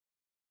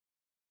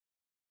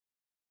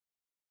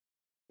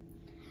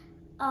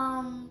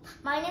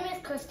My name is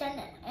Christon,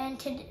 and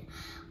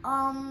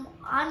I'm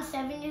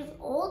 7 years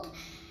old,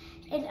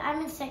 and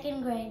I'm in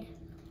 2nd grade.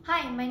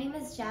 Hi, my name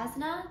is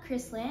Jasna,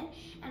 Chrislyn,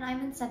 and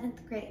I'm in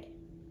 7th grade.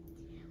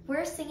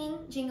 We're singing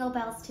Jingle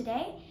Bells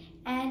today,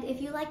 and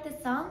if you like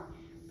this song,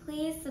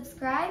 please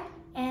subscribe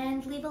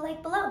and leave a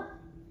like below.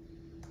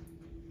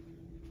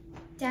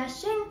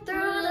 Dashing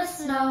through the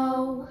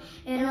snow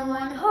in a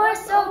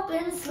one-horse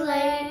open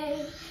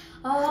sleigh,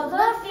 all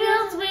the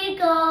fields we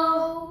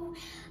go,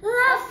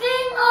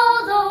 laughing all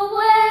the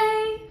way.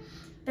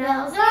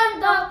 Bells and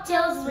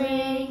bobtails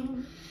ring,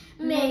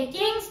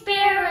 making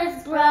spirits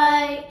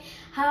bright.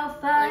 How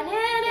fun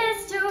it is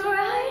to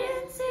ride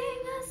and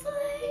sing a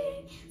sleigh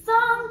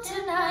song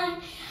tonight.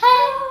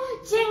 Hey,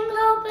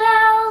 jingle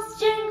bells,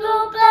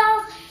 jingle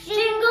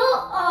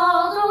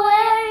all the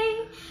way.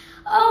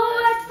 Oh,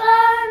 what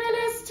fun it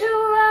is to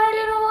ride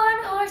in a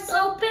one-horse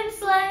open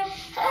sleigh.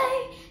 Hey,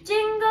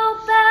 jingle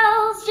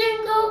bells,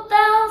 jingle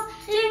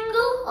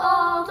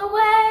all the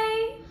way.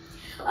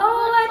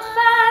 Oh, what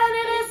fun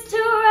it is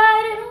to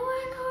ride in a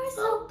one-horse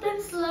open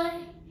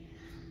sleigh.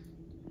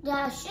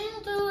 Dashing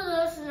through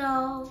the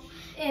snow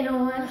in a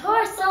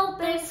one-horse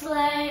open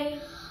sleigh,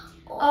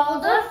 all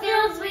the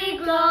fields we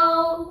go,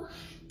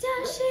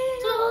 dashing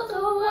all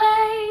the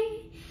way.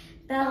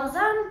 Bells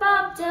and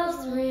bobtails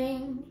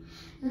ring,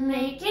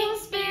 making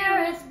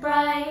spirits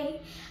bright.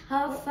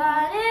 How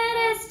fun it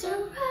is to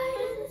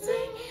ride and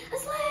sing a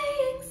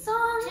sleighing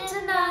song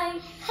tonight.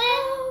 Oh,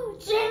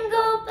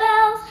 jingle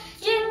bells,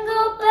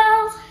 jingle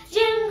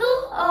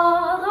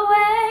all the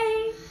way.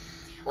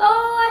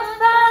 Oh, what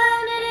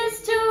fun it is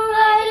to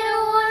ride in a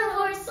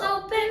one-horse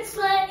open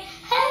sleigh.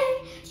 Hey,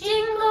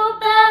 jingle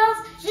bells,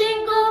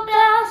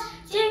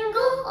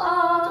 jingle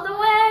all the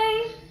way.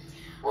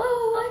 Oh,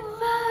 what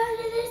fun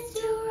it is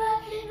to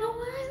ride in a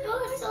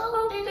one-horse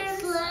open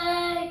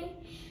sleigh.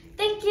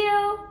 Thank you.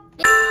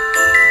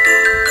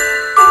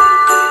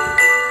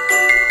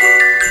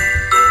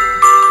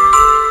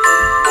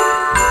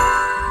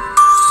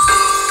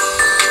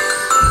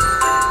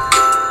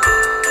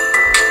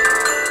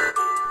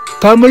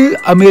 Tamil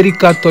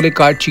America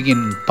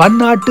தொலைக்காட்சியின்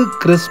பன்னாட்டு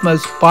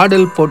Christmas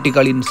பாடல்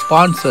போட்டிகளின்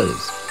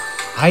sponsors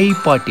ஐ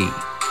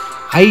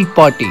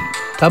பாட்டி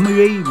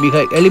தமிழை மிக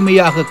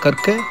எளிமையாக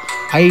கற்க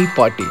ஐ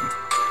பாட்டி.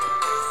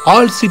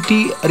 ஆல்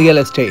சிட்டி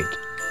ரியல்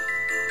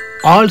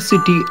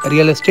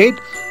எஸ்டேட்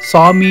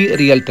சாமி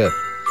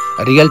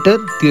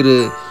ரியல்டர் திரு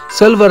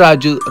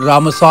Selvaraju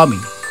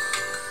Ramasamy.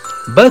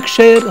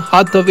 Berkshire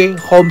ஹாத்தவே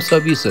home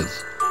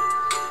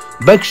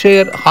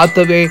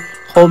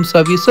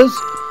services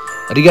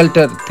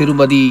realtor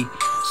திருமதி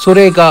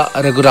Surekha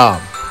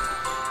Raghuram.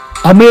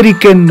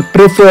 American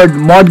preferred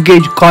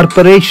mortgage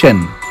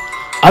corporation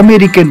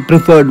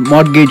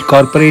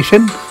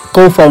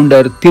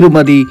கோ-ஃபவுண்டர்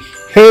திருமதி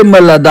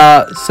ஹேமலதா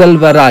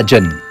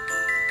செல்வராஜன்.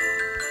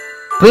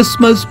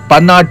 கிறிஸ்மஸ்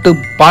பன்னாட்டு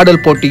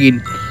பாடல்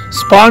போட்டியின்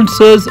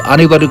ஸ்பான்சர்ஸ்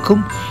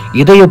அனைவருக்கும்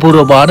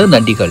இதயபூர்வமான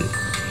நன்றிகள்.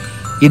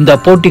 இந்த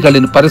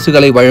போட்டிகளின்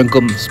பரிசுகளை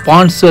வழங்கும்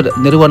ஸ்பான்சர்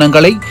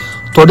நிறுவனங்களை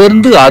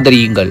தொடர்ந்து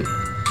ஆதரியுங்கள்.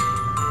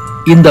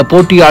 இந்த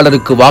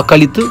போட்டியாளருக்கு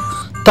வாக்களித்து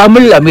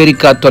தமிழ்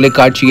அமெரிக்கா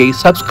தொலைக்காட்சியை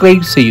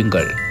சப்ஸ்கிரைப்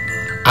செய்யுங்கள்.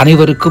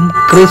 அனைவருக்கும்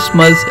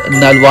கிறிஸ்மஸ்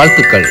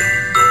நல்வாழ்த்துக்கள்.